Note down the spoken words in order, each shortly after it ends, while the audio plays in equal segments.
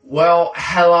Well,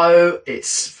 hello,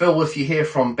 it's Phil with you here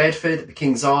from Bedford at the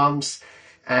King's Arms,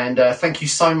 and thank you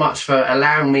so much for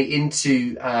allowing me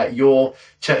into your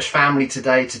church family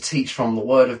today to teach from the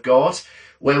Word of God,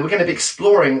 where we're going to be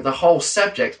exploring the whole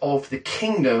subject of the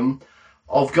kingdom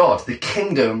of God, the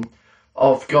kingdom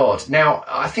of God. Now,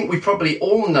 I think we probably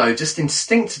all know just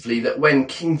instinctively that when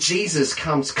King Jesus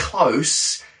comes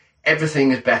close,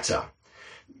 everything is better.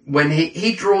 When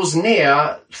he draws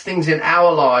near, things in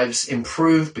our lives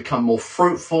improve, become more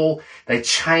fruitful, they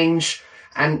change.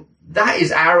 And that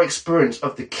is our experience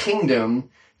of the kingdom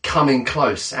coming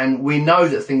close. And we know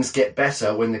that things get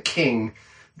better when the king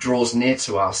draws near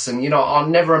to us. And, I'll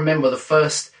never remember the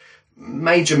first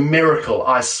major miracle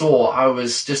I saw. I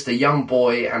was just a young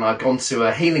boy and I'd gone to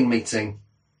a healing meeting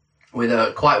with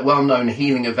a quite well-known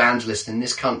healing evangelist in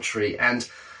this country. And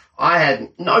I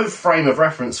had no frame of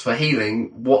reference for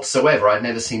healing whatsoever. I'd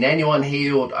never seen anyone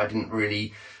healed. I didn't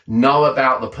really know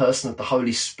about the person of the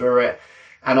Holy Spirit.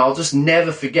 And I'll just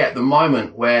never forget the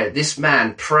moment where this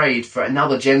man prayed for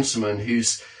another gentleman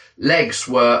whose legs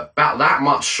were about that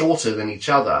much shorter than each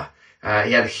other.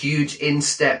 He had a huge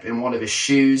instep in one of his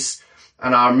shoes.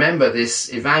 And I remember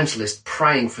this evangelist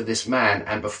praying for this man.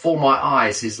 And before my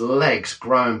eyes, his legs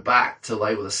grown back till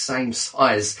they were the same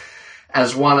size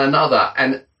as one another.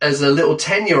 And as a little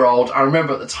 10-year-old, I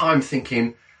remember at the time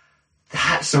thinking,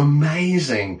 that's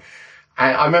amazing.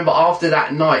 And I remember after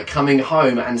that night coming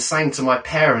home and saying to my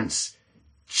parents,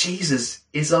 Jesus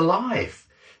is alive.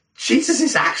 Jesus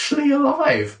is actually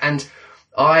alive. And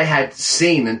I had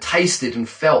seen and tasted and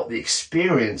felt the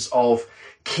experience of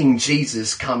King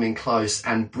Jesus coming close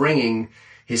and bringing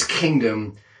his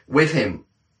kingdom with him.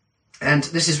 And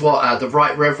this is what the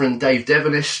Right Reverend Dave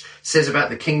Devenish says about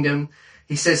the kingdom.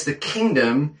 He says the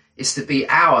kingdom is to be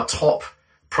our top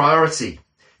priority.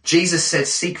 Jesus said,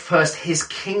 seek first his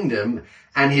kingdom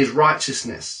and his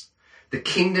righteousness. The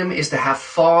kingdom is to have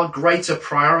far greater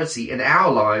priority in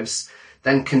our lives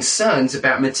than concerns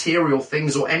about material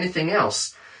things or anything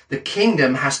else. The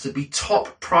kingdom has to be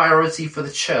top priority for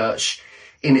the church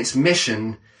in its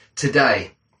mission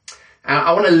today. And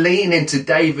I want to lean into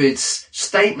David's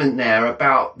statement there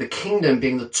about the kingdom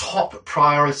being the top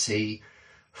priority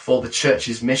for the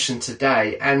church's mission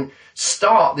today, and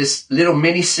start this little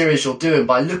mini series you're doing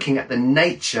by looking at the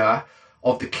nature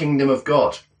of the kingdom of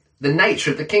God. The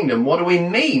nature of the kingdom. What do we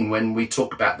mean when we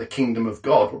talk about the kingdom of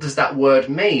God? What does that word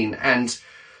mean? And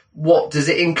what does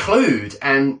it include?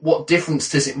 And what difference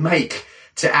does it make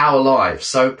to our lives?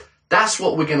 So that's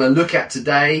what we're going to look at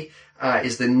today,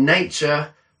 is the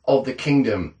nature of the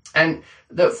kingdom. And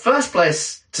the first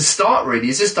place to start really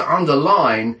is just to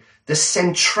underline the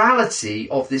centrality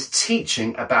of this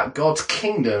teaching about God's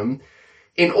kingdom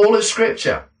in all of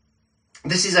Scripture.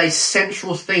 This is a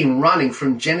central theme running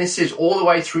from Genesis all the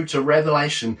way through to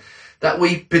Revelation that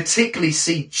we particularly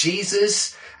see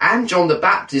Jesus and John the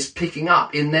Baptist picking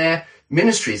up in their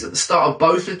ministries. At the start of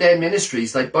both of their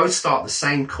ministries, they both start the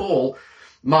same call.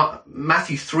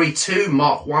 Matthew 3:2,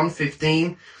 Mark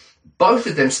 1:15. Both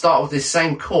of them start with this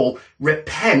same call: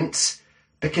 repent,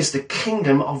 because the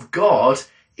kingdom of God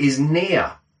is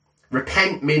near.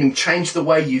 Repent meaning change the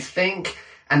way you think,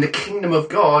 and the kingdom of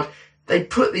God, they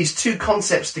put these two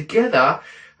concepts together.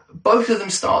 Both of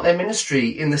them start their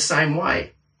ministry in the same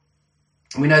way.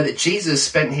 We know that Jesus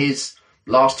spent his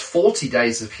last 40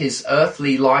 days of his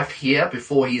earthly life here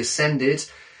before he ascended,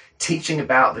 teaching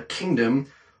about the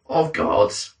kingdom of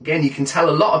God. Again, you can tell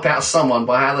a lot about someone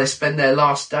by how they spend their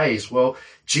last days. Well,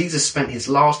 Jesus spent his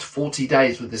last 40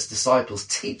 days with his disciples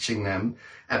teaching them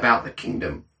about the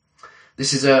kingdom.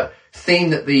 This is a theme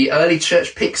that the early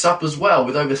church picks up as well,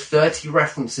 with over 30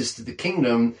 references to the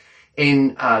kingdom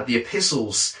in the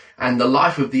epistles and the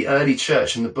life of the early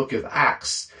church in the book of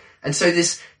Acts. And so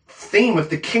this theme of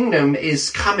the kingdom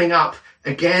is coming up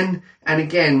again and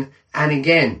again and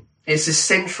again. It's a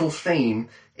central theme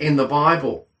in the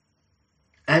Bible.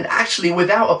 And actually,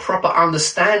 without a proper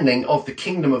understanding of the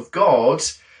kingdom of God,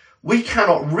 we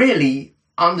cannot really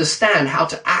understand how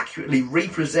to accurately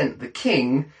represent the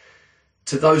king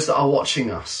to those that are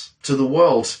watching us, to the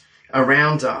world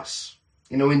around us.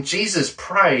 When Jesus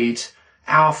prayed,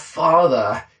 our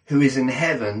Father who is in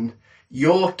heaven,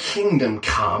 your kingdom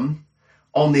come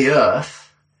on the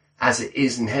earth as it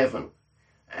is in heaven.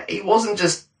 He wasn't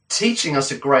just teaching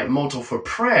us a great model for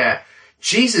prayer.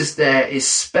 Jesus there is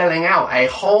spelling out a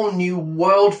whole new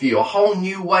worldview, a whole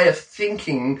new way of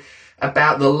thinking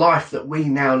about the life that we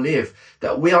now live,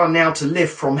 that we are now to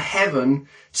live from heaven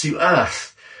to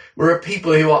earth. We're a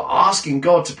people who are asking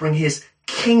God to bring his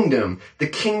kingdom, the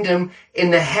kingdom in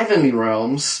the heavenly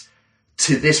realms,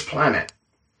 to this planet.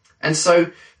 And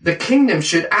so the kingdom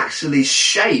should actually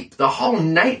shape the whole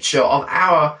nature of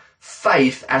our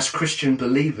faith as Christian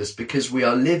believers, because we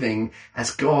are living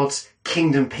as God's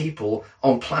kingdom people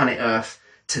on planet Earth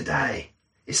today.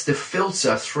 It's the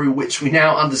filter through which we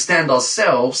now understand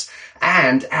ourselves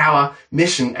and our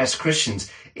mission as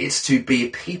Christians. It's to be a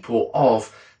people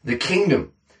of the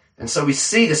kingdom. And so we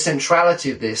see the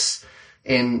centrality of this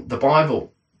in the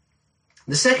Bible.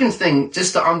 The second thing,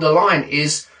 just to underline,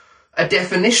 is a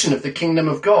definition of the kingdom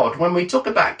of God. When we talk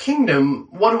about kingdom,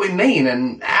 what do we mean?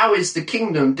 And how is the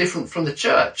kingdom different from the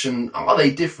church? And are they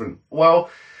different? Well,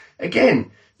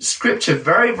 again, Scripture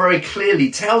very, very clearly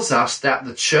tells us that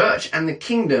the church and the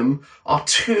kingdom are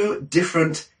two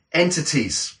different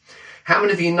entities. How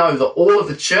many of you know that all of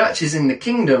the church is in the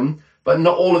kingdom, but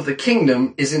not all of the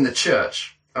kingdom is in the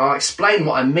church? I'll explain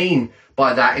what I mean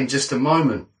by that in just a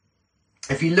moment.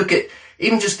 If you look at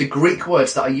even just the Greek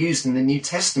words that are used in the New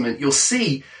Testament, you'll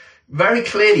see very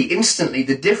clearly, instantly,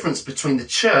 the difference between the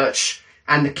church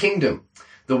and the kingdom.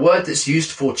 The word that's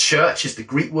used for church is the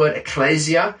Greek word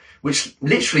ecclesia, which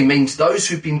literally means those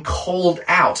who've been called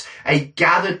out, a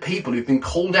gathered people who've been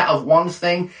called out of one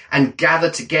thing and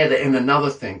gathered together in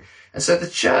another thing. And so the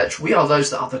church, we are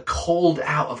those that are the called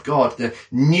out of God, the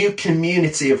new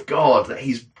community of God that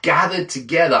he's gathered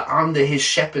together under his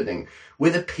shepherding.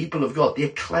 We're the people of God, the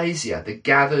ecclesia, the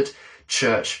gathered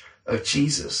church of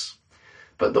Jesus.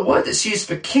 But the word that's used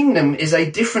for kingdom is a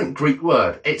different Greek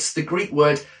word. It's the Greek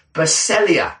word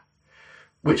basileia,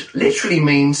 which literally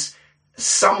means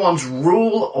someone's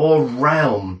rule or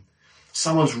realm.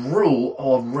 Someone's rule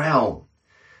or realm.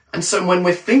 And so when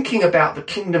we're thinking about the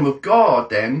kingdom of God,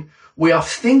 then we are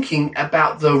thinking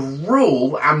about the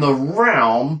rule and the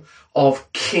realm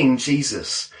of King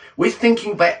Jesus. We're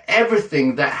thinking about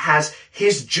everything that has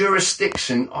his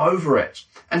jurisdiction over it.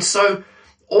 And so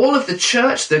all of the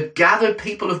church, the gathered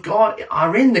people of God,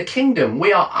 are in the kingdom.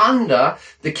 We are under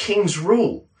the king's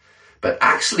rule. But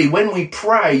actually, when we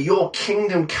pray, your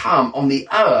kingdom come on the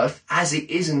earth as it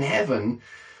is in heaven,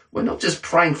 we're not just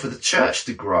praying for the church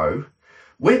to grow.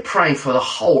 We're praying for the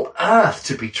whole earth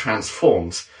to be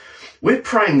transformed. We're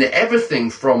praying that everything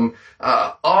from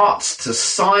arts to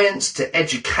science to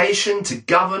education to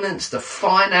governance to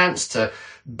finance to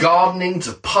gardening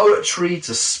to poetry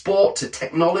to sport to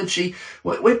technology,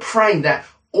 we're praying that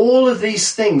all of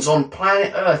these things on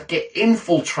planet Earth get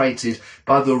infiltrated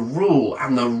by the rule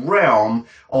and the realm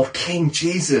of King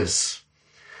Jesus.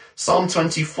 Psalm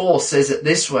 24 says it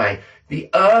this way: the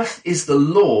earth is the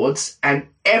Lord's and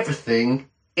everything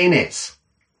in it.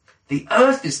 The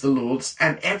earth is the Lord's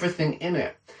and everything in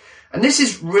it. And this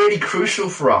is really crucial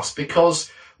for us,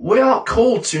 because we are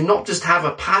called to not just have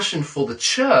a passion for the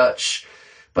church,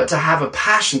 but to have a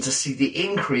passion to see the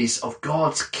increase of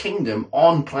God's kingdom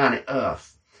on planet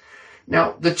Earth.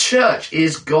 Now, the church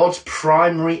is God's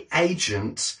primary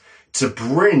agent to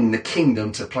bring the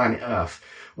kingdom to planet Earth.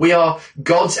 We are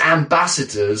God's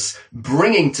ambassadors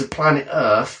bringing to planet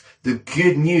Earth the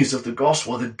good news of the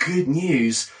gospel, the good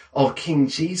news of King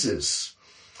Jesus.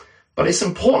 But it's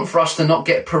important for us to not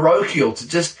get parochial, to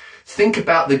just think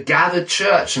about the gathered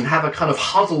church and have a kind of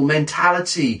huddle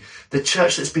mentality, the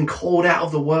church that's been called out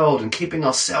of the world and keeping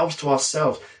ourselves to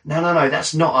ourselves. No,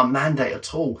 that's not our mandate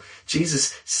at all.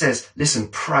 Jesus says, listen,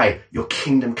 pray your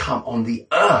kingdom come on the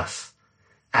earth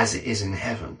as it is in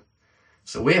heaven.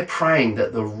 So we're praying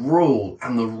that the rule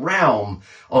and the realm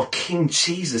of King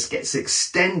Jesus gets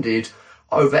extended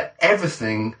over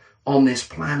everything on this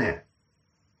planet.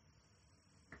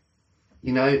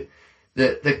 You know,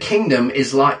 the kingdom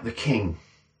is like the king.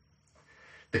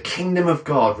 The kingdom of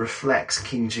God reflects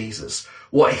King Jesus.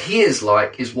 What he is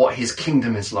like is what his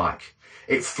kingdom is like.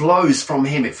 It flows from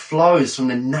him. It flows from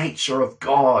the nature of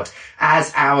God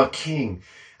as our king.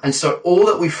 And so all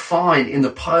that we find in the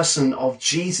person of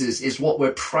Jesus is what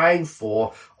we're praying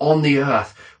for on the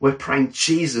earth. We're praying,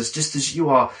 Jesus, just as you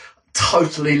are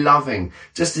totally loving,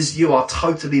 just as you are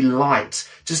totally light,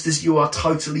 just as you are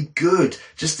totally good,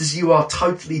 just as you are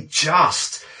totally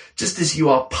just, just as you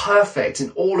are perfect in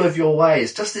all of your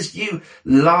ways, just as you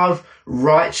love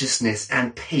righteousness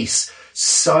and peace,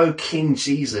 so King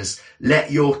Jesus,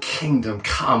 let your kingdom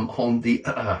come on the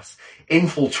earth.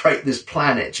 Infiltrate this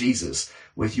planet, Jesus,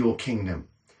 with your kingdom.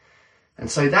 And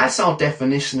so that's our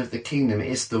definition of the kingdom.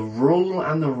 It's the rule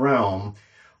and the realm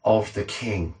of the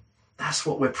king. That's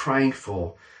what we're praying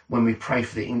for when we pray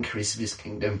for the increase of his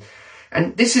kingdom.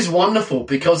 And this is wonderful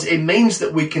because it means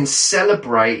that we can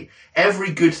celebrate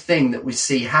every good thing that we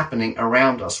see happening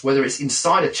around us, whether it's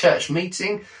inside a church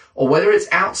meeting or whether it's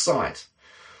outside.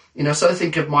 You know, so I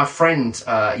think of my friend,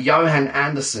 Johan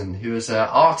Anderson, who is an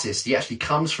artist. He actually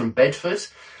comes from Bedford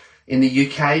in the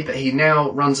UK, but he now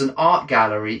runs an art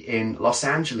gallery in Los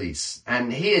Angeles.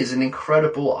 And he is an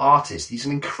incredible artist. He's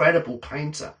an incredible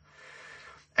painter.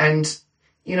 And,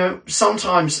 you know,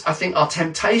 sometimes I think our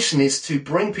temptation is to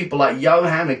bring people like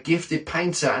Johan, a gifted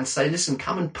painter, and say, listen,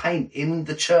 come and paint in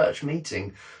the church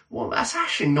meeting. Well, that's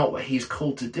actually not what he's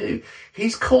called to do.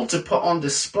 He's called to put on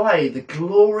display the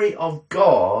glory of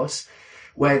God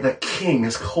where the King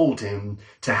has called him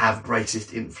to have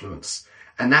greatest influence.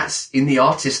 And that's in the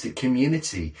artistic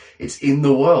community. It's in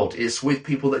the world. It's with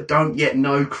people that don't yet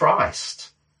know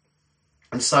Christ.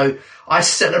 And so I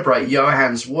celebrate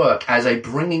Johan's work as a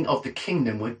bringing of the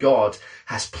kingdom where God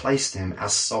has placed him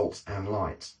as salt and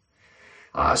light.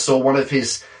 I saw one of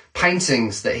his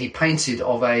paintings that he painted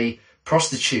of a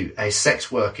prostitute, a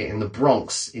sex worker in the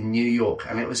Bronx in New York.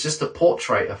 And it was just a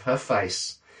portrait of her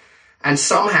face. And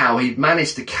somehow he'd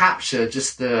managed to capture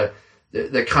just the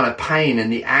kind of pain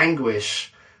and the anguish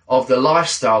of the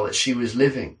lifestyle that she was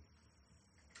living.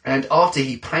 And after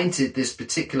he painted this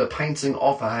particular painting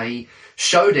of her, he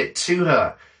showed it to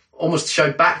her, almost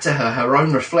showed back to her her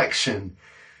own reflection.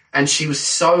 And she was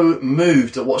so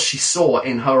moved at what she saw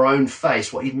in her own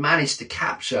face, what he'd managed to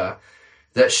capture,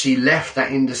 that she left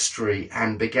that industry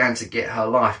and began to get her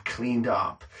life cleaned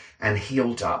up and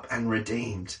healed up and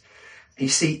redeemed. You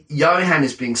see, Johan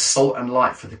is being salt and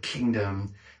light for the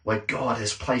kingdom where God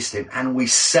has placed him. And we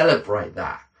celebrate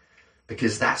that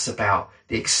because that's about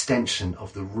the extension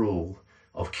of the rule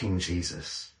of King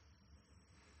Jesus.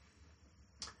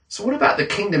 So what about the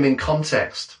kingdom in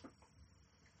context?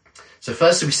 So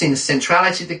firstly, we've seen the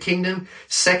centrality of the kingdom.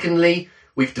 Secondly,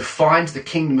 we've defined the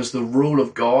kingdom as the rule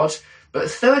of God. But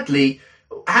thirdly,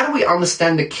 how do we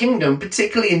understand the kingdom,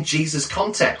 particularly in Jesus'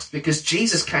 context? Because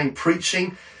Jesus came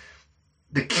preaching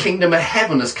the kingdom of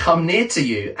heaven has come near to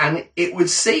you. And it would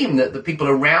seem that the people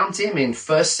around him in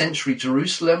first century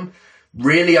Jerusalem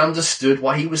really understood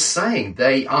what he was saying.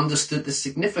 They understood the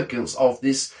significance of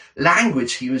this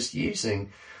language he was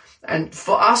using. And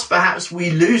for us, perhaps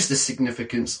we lose the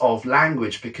significance of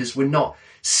language because we're not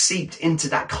seeped into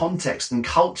that context and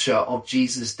culture of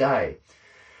Jesus' day.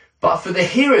 But for the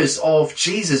hearers of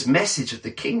Jesus' message of the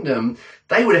kingdom,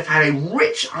 they would have had a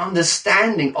rich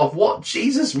understanding of what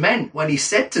Jesus meant when he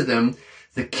said to them,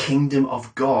 the kingdom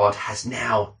of God has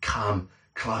now come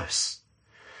close.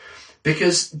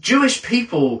 Because Jewish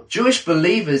people, Jewish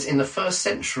believers in the first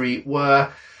century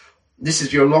were, this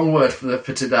is your long word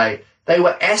for today, they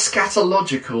were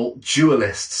eschatological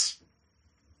dualists.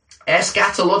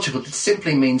 Eschatological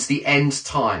simply means the end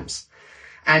times.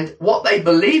 And what they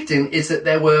believed in is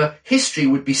that history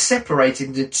would be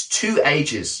separated into two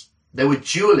ages. They were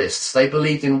dualists. They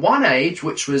believed in one age,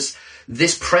 which was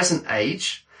this present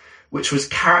age, which was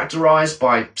characterized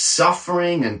by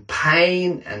suffering and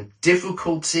pain and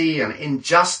difficulty and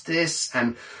injustice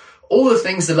and all the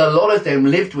things that a lot of them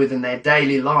lived with in their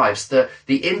daily lives, the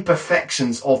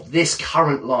imperfections of this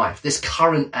current life, this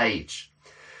current age.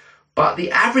 But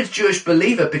the average Jewish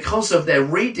believer, because of their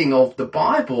reading of the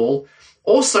Bible,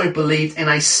 also believed in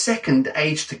a second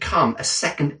age to come, a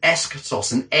second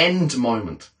eschatos, an end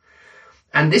moment.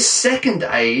 And this second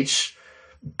age,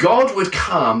 God would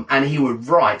come and he would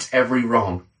right every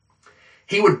wrong.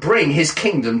 He would bring his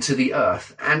kingdom to the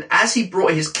earth. And as he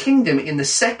brought his kingdom in the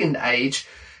second age,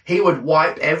 he would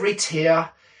wipe every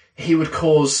tear. He would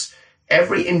cause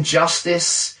every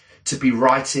injustice to be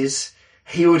righted.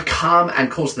 He would come and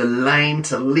cause the lame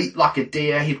to leap like a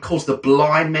deer. He'd cause the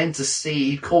blind men to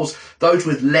see. He'd cause those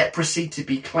with leprosy to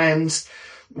be cleansed.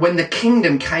 When the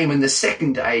kingdom came in the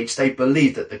second age, they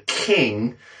believed that the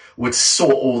king would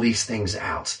sort all these things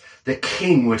out. The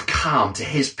king would come to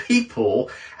his people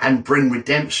and bring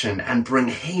redemption and bring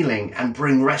healing and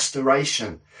bring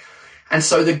restoration. And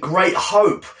so the great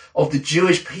hope of the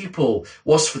Jewish people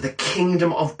was for the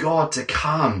kingdom of God to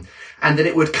come, and that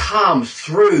it would come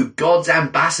through God's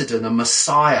ambassador, the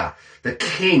Messiah, the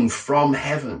King from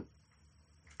heaven.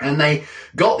 And they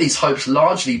got these hopes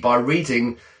largely by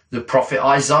reading the prophet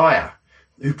Isaiah,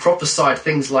 who prophesied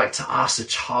things like, to us a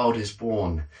child is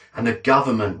born, and the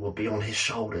government will be on his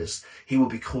shoulders. He will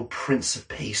be called Prince of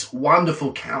Peace,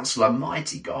 Wonderful Counselor,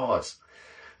 Mighty God.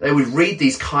 They would read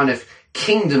these kind of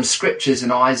kingdom scriptures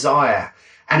in Isaiah,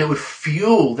 and it would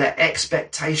fuel their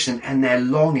expectation and their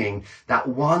longing that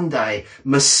one day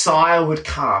Messiah would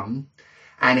come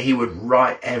and he would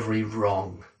right every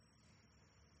wrong.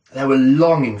 They were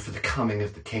longing for the coming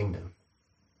of the kingdom.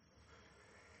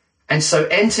 And so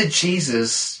enter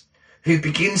Jesus, who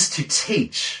begins to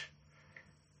teach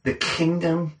the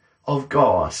kingdom of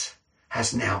God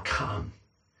has now come.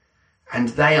 And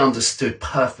they understood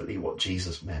perfectly what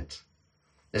Jesus meant.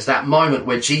 There's that moment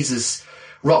where Jesus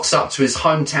rocks up to his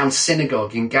hometown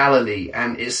synagogue in Galilee,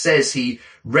 and it says he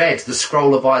read the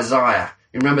scroll of Isaiah.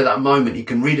 You remember that moment? You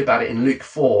can read about it in Luke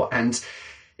 4. And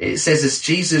it says as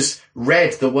Jesus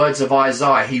read the words of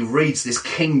Isaiah, he reads this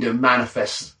kingdom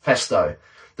manifesto.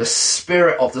 The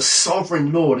Spirit of the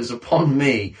sovereign Lord is upon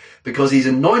me because he's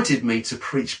anointed me to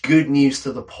preach good news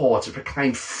to the poor, to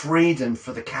proclaim freedom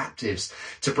for the captives,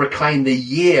 to proclaim the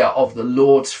year of the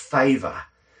Lord's favor.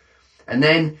 And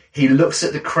then he looks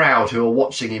at the crowd who are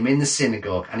watching him in the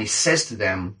synagogue and he says to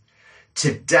them,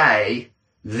 today,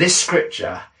 this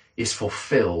scripture is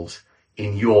fulfilled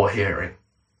in your hearing.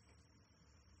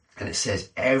 And it says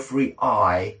every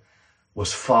eye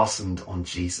was fastened on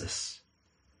Jesus.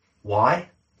 Why?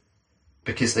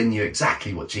 Because they knew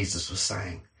exactly what Jesus was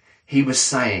saying. He was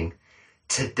saying,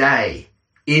 today,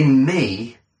 in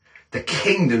me, the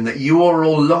kingdom that you are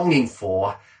all longing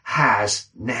for has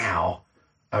now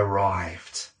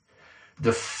arrived.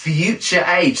 The future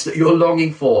age that you're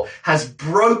longing for has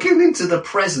broken into the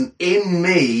present in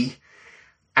me,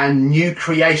 and new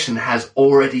creation has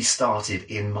already started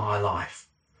in my life.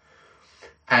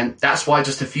 And that's why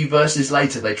just a few verses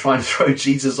later, they try and throw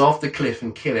Jesus off the cliff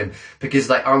and kill him, because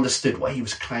they understood what he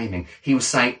was claiming. He was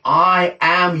saying, I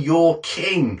am your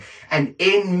king, and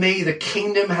in me the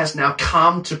kingdom has now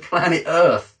come to planet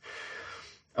Earth.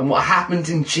 And what happened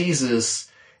in Jesus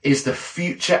is the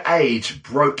future age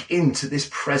broke into this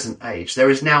present age. There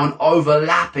is now an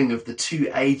overlapping of the two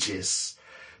ages,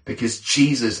 because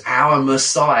Jesus, our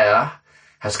Messiah,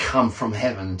 has come from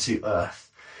heaven to earth.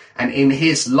 And in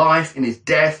his life, in his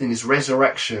death, in his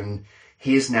resurrection,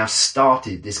 he has now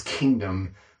started this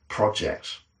kingdom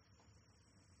project.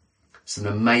 It's an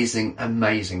amazing,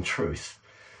 amazing truth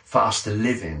for us to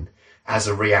live in as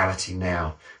a reality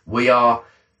now. We are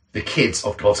the kids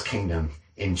of God's kingdom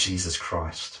in Jesus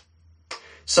Christ.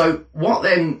 So what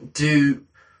then do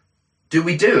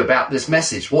we do about this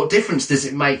message? What difference does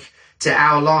it make to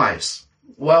our lives?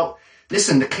 Well,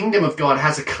 listen, the kingdom of God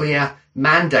has a clear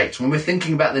mandate. When we're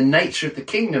thinking about the nature of the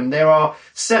kingdom, there are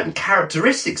certain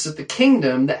characteristics of the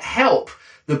kingdom that help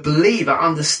the believer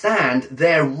understand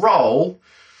their role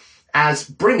as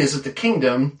bringers of the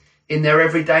kingdom in their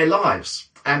everyday lives.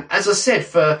 And as I said,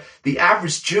 for the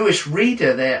average Jewish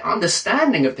reader, their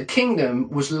understanding of the kingdom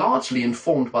was largely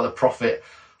informed by the prophet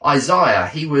Isaiah.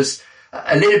 He was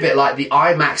a little bit like the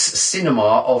IMAX cinema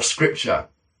of scripture.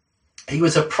 He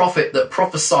was a prophet that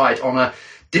prophesied on a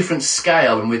different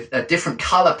scale and with a different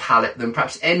color palette than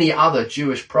perhaps any other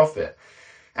Jewish prophet.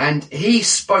 And he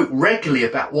spoke regularly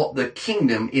about what the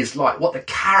kingdom is like, what the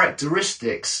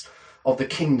characteristics of the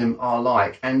kingdom are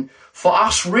like. And for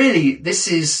us, really, this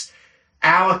is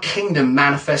our kingdom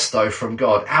manifesto from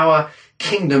God, our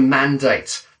kingdom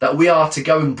mandate that we are to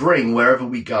go and bring wherever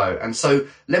we go. And so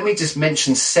let me just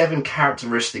mention 7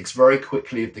 characteristics very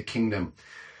quickly of the kingdom.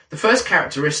 The first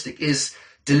characteristic is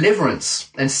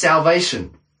deliverance and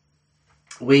salvation.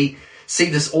 We see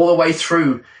this all the way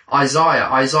through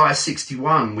Isaiah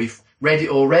 61. We've read it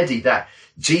already, that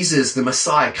Jesus, the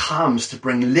Messiah, comes to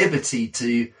bring liberty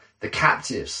to the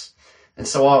captives. And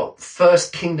so our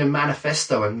first kingdom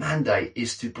manifesto and mandate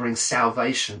is to bring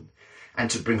salvation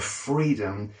and to bring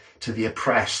freedom to the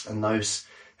oppressed and those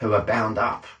who are bound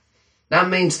up. That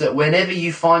means that whenever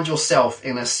you find yourself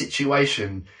in a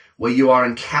situation where you are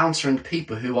encountering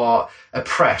people who are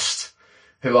oppressed,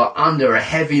 who are under a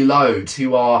heavy load,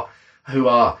 who are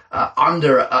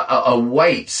under a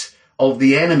weight of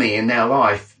the enemy in their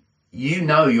life, you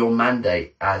know your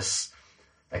mandate as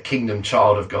a kingdom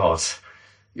child of God.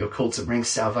 You're called to bring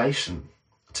salvation,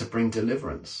 to bring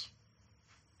deliverance.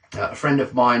 A friend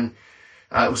of mine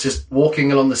was just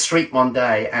walking along the street one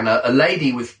day, and a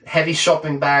lady with heavy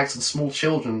shopping bags and small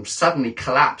children suddenly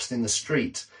collapsed in the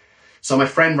street. So my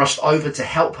friend rushed over to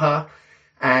help her.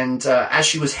 And as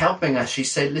she was helping her, she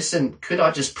said, listen, could I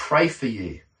just pray for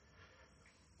you?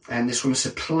 And this woman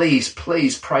said, please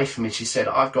pray for me. She said,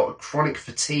 I've got chronic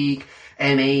fatigue,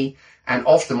 ME, and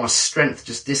often my strength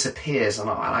just disappears and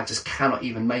I just cannot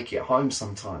even make it home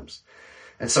sometimes.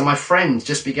 And so my friend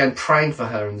just began praying for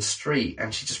her in the street,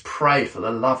 and she just prayed for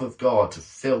the love of God to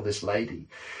fill this lady.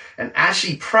 And as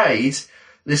she prayed,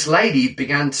 this lady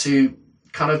began to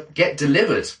kind of get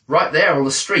delivered right there on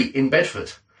the street in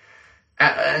Bedford.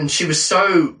 And she was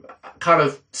so kind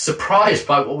of surprised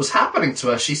by what was happening to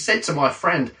her. She said to my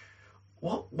friend,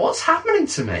 what's happening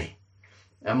to me?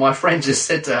 And my friend just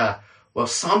said to her, well,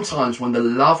 sometimes when the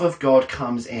love of God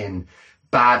comes in,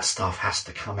 bad stuff has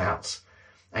to come out.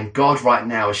 And God right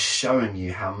now is showing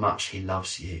you how much he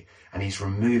loves you, and he's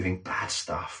removing bad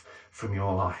stuff from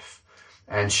your life.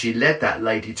 And she led that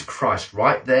lady to Christ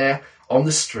right there on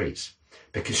the street.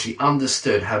 because she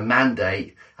understood her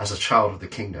mandate as a child of the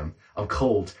kingdom. I'm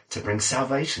called to bring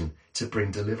salvation, to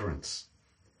bring deliverance.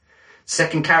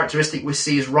 Second characteristic we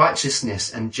see is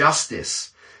righteousness and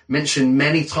justice, mentioned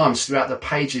many times throughout the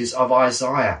pages of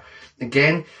Isaiah.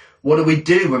 Again, what do we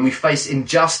do when we face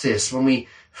injustice, when we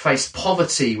face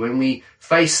poverty, when we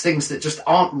face things that just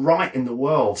aren't right in the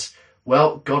world?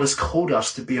 Well, God has called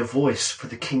us to be a voice for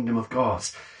the kingdom of God,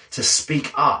 to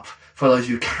speak up for those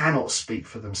who cannot speak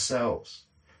for themselves.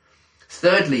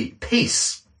 Thirdly,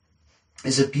 peace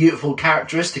is a beautiful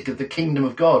characteristic of the kingdom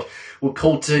of God. We're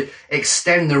called to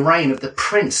extend the reign of the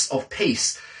Prince of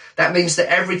Peace. That means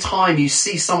that every time you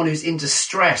see someone who's in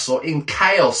distress or in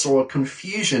chaos or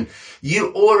confusion,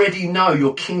 you already know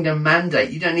your kingdom mandate.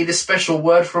 You don't need a special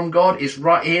word from God. It's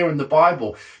right here in the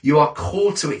Bible. You are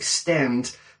called to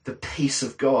extend the peace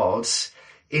of God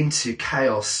into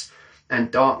chaos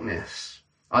and darkness.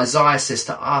 Isaiah says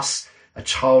to us, a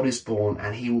child is born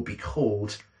and he will be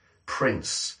called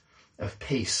Prince of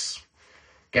Peace.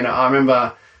 Again, I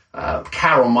remember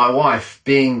Carol, my wife,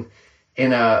 being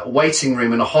in a waiting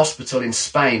room in a hospital in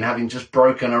Spain, having just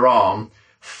broken her arm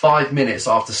 5 minutes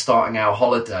after starting our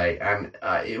holiday. And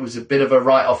it was a bit of a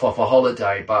write-off of a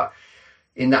holiday, but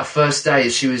in that first day,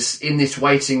 as she was in this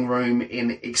waiting room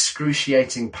in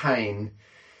excruciating pain,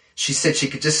 she said she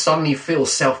could just suddenly feel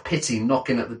self-pity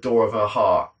knocking at the door of her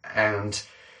heart. And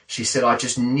she said, I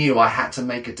just knew I had to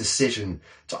make a decision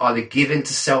to either give in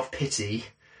to self-pity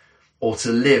or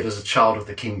to live as a child of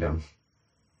the kingdom.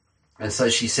 And so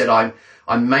she said,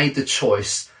 I made the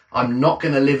choice. I'm not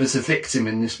going to live as a victim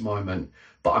in this moment,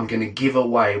 but I'm going to give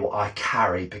away what I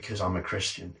carry because I'm a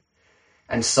Christian.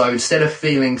 And so instead of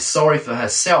feeling sorry for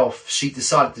herself, she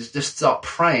decided to just start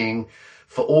praying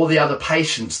for all the other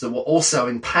patients that were also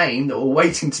in pain, that were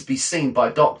waiting to be seen by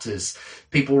doctors.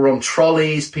 People were on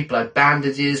trolleys, people had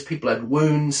bandages, people had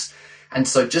wounds. And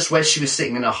so just where she was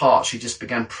sitting in her heart, she just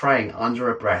began praying under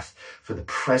her breath for the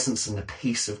presence and the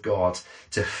peace of God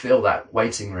to fill that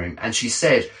waiting room. And she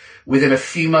said, within a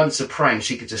few moments of praying,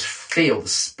 she could just feel the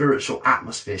spiritual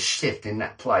atmosphere shift in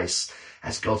that place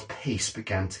as God's peace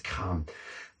began to come.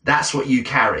 That's what you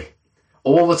carry.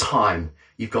 All the time,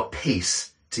 you've got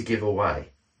peace to give away.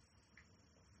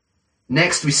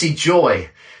 Next, we see joy.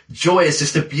 Joy is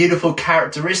just a beautiful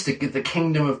characteristic of the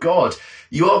kingdom of God.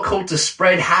 You are called to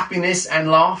spread happiness and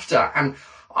laughter. And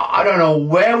I don't know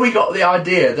where we got the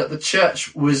idea that the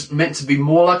church was meant to be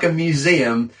more like a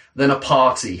museum than a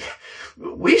party.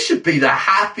 We should be the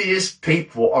happiest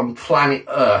people on planet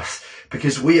Earth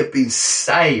because we have been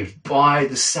saved by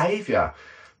the Saviour.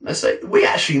 And so we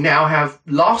actually now have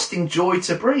lasting joy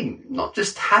to bring, not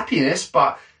just happiness,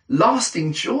 but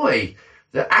lasting joy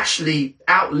that actually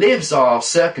outlives our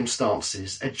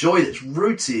circumstances, a joy that's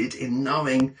rooted in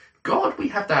knowing God. We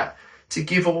have that to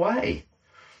give away.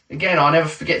 Again, I'll never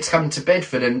forget coming to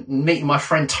Bedford and meeting my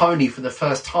friend Tony for the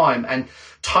first time. And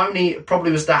Tony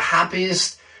probably was the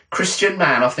happiest Christian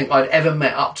man I think I'd ever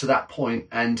met up to that point.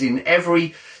 And in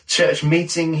every church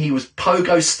meeting, he was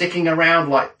pogo sticking around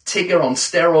like Tigger on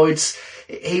steroids.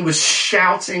 He was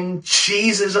shouting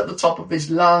Jesus at the top of his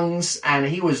lungs, and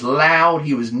he was loud,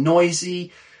 he was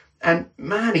noisy. And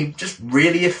man, he just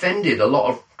really offended a lot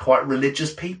of quite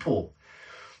religious people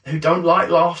who don't like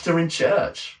laughter in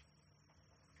church.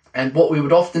 And what we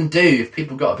would often do if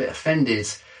people got a bit offended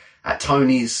at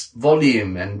Tony's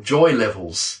volume and joy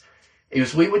levels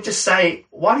is we would just say,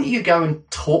 why don't you go and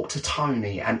talk to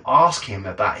Tony and ask him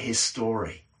about his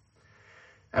story?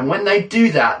 And when they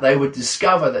do that, they would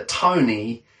discover that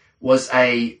Tony was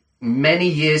a many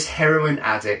years heroin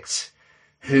addict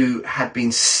who had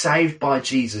been saved by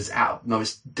Jesus out of the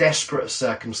most desperate of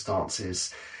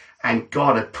circumstances. And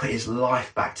God had put his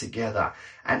life back together.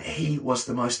 And he was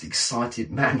the most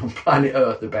excited man on planet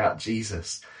Earth about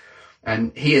Jesus.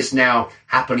 And he is now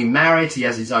happily married. He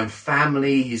has his own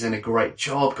family. He's in a great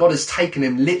job. God has taken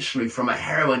him literally from a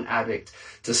heroin addict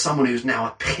to someone who's now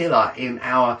a pillar in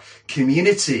our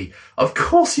community. Of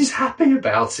course he's happy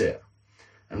about it.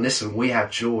 And listen, we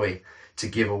have joy to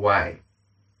give away.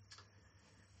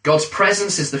 God's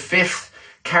presence is the fifth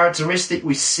characteristic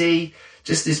we see.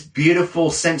 Just this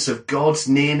beautiful sense of God's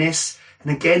nearness.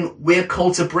 And again, we're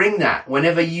called to bring that.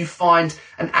 Whenever you find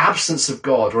an absence of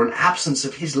God or an absence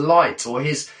of his light or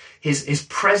his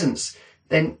presence,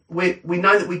 then we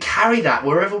know that we carry that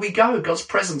wherever we go. God's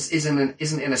presence isn't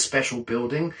in a special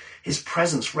building. His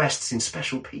presence rests in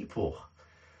special people.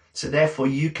 So therefore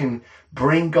you can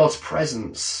bring God's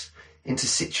presence into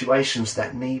situations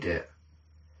that need it.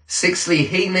 Sixthly,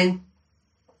 healing.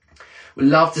 We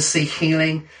love to see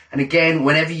healing. And again,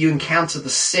 whenever you encounter the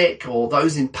sick or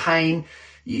those in pain,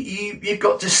 You've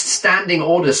got just standing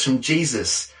orders from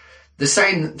Jesus. The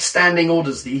same standing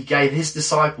orders that he gave his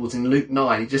disciples in Luke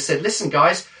 9. He just said, listen,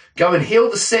 guys, go and heal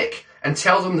the sick and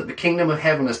tell them that the kingdom of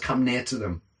heaven has come near to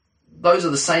them. Those are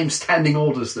the same standing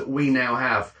orders that we now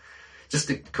have. Just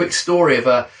a quick story of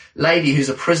a lady who's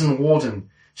a prison warden.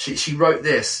 She wrote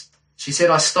this. She said,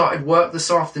 I started work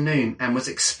this afternoon and was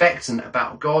expectant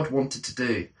about what God wanted to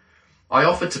do. I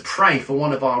offered to pray for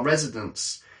one of our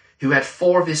residents who had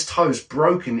 4 of his toes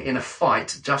broken in a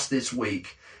fight just this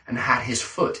week and had his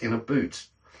foot in a boot.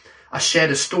 I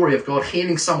shared a story of God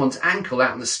healing someone's ankle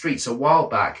out in the streets a while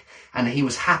back, and he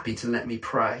was happy to let me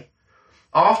pray.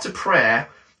 After prayer,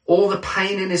 all the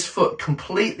pain in his foot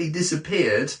completely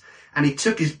disappeared, and he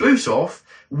took his boot off,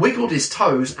 wiggled his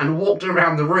toes, and walked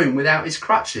around the room without his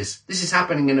crutches. This is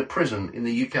happening in a prison in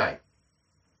the UK.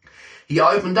 He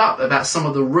opened up about some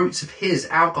of the roots of his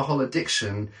alcohol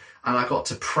addiction, and I got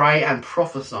to pray and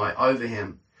prophesy over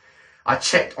him. I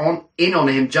checked in on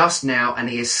him just now, and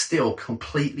he is still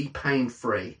completely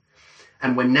pain-free.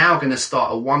 And we're now going to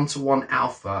start a 1-to-1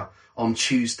 alpha on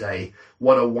Tuesday.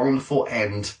 What a wonderful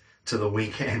end to the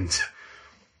weekend.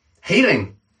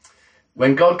 Healing.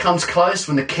 When God comes close,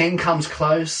 when the King comes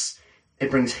close, it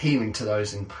brings healing to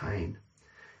those in pain.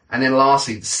 And then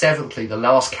lastly, seventhly, the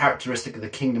last characteristic of the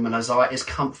kingdom in Isaiah is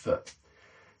comfort.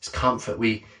 It's comfort.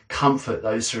 We comfort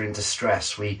those who are in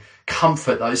distress. We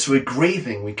comfort those who are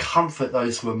grieving. We comfort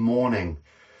those who are mourning.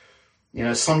 You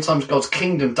know, sometimes God's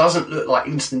kingdom doesn't look like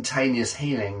instantaneous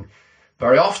healing.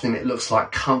 Very often it looks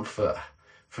like comfort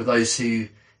for those who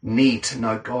need to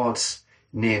know God's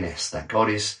nearness, that God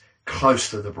is close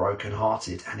to the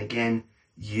brokenhearted. And again,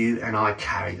 you and I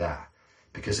carry that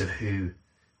because of who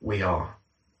we are.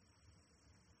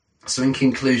 So in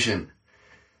conclusion,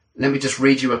 let me just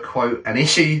read you a quote and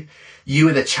issue you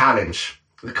with a challenge.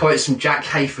 The quote is from Jack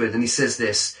Hayford, and he says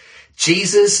this: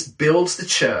 Jesus builds the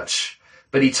church,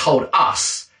 but he told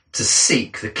us to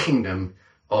seek the kingdom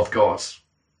of God.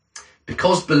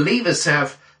 Because believers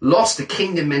have lost the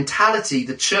kingdom mentality,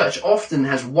 the church often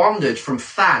has wandered from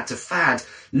fad to fad,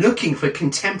 looking for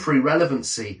contemporary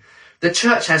relevancy. The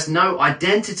church has no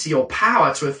identity or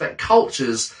power to affect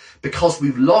cultures because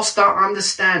we've lost our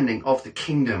understanding of the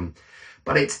kingdom.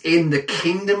 But it's in the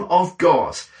kingdom of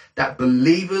God that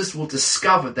believers will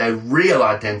discover their real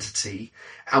identity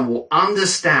and will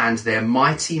understand their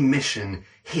mighty mission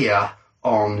here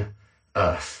on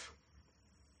earth.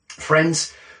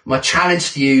 Friends, my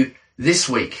challenge to you this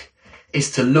week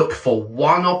is to look for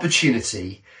one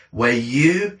opportunity where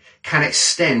you can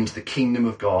extend the kingdom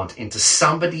of God into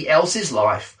somebody else's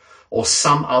life or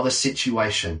some other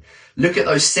situation. Look at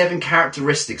those 7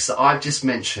 characteristics that I've just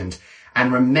mentioned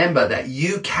and remember that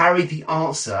you carry the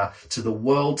answer to the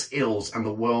world's ills and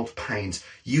the world's pains.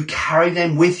 You carry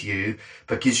them with you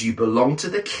because you belong to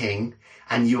the King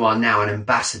and you are now an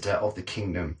ambassador of the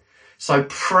kingdom. So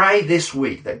pray this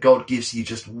week that God gives you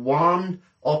just one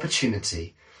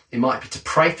opportunity. It might be to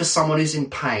pray for someone who's in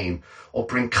pain, or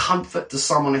bring comfort to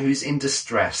someone who's in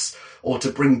distress, or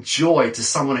to bring joy to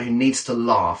someone who needs to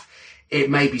laugh. It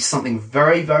may be something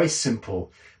very, very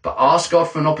simple, but ask God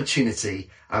for an opportunity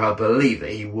and I believe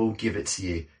that he will give it to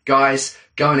you. Guys,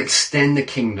 go and extend the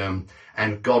kingdom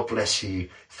and God bless you.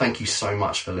 Thank you so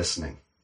much for listening.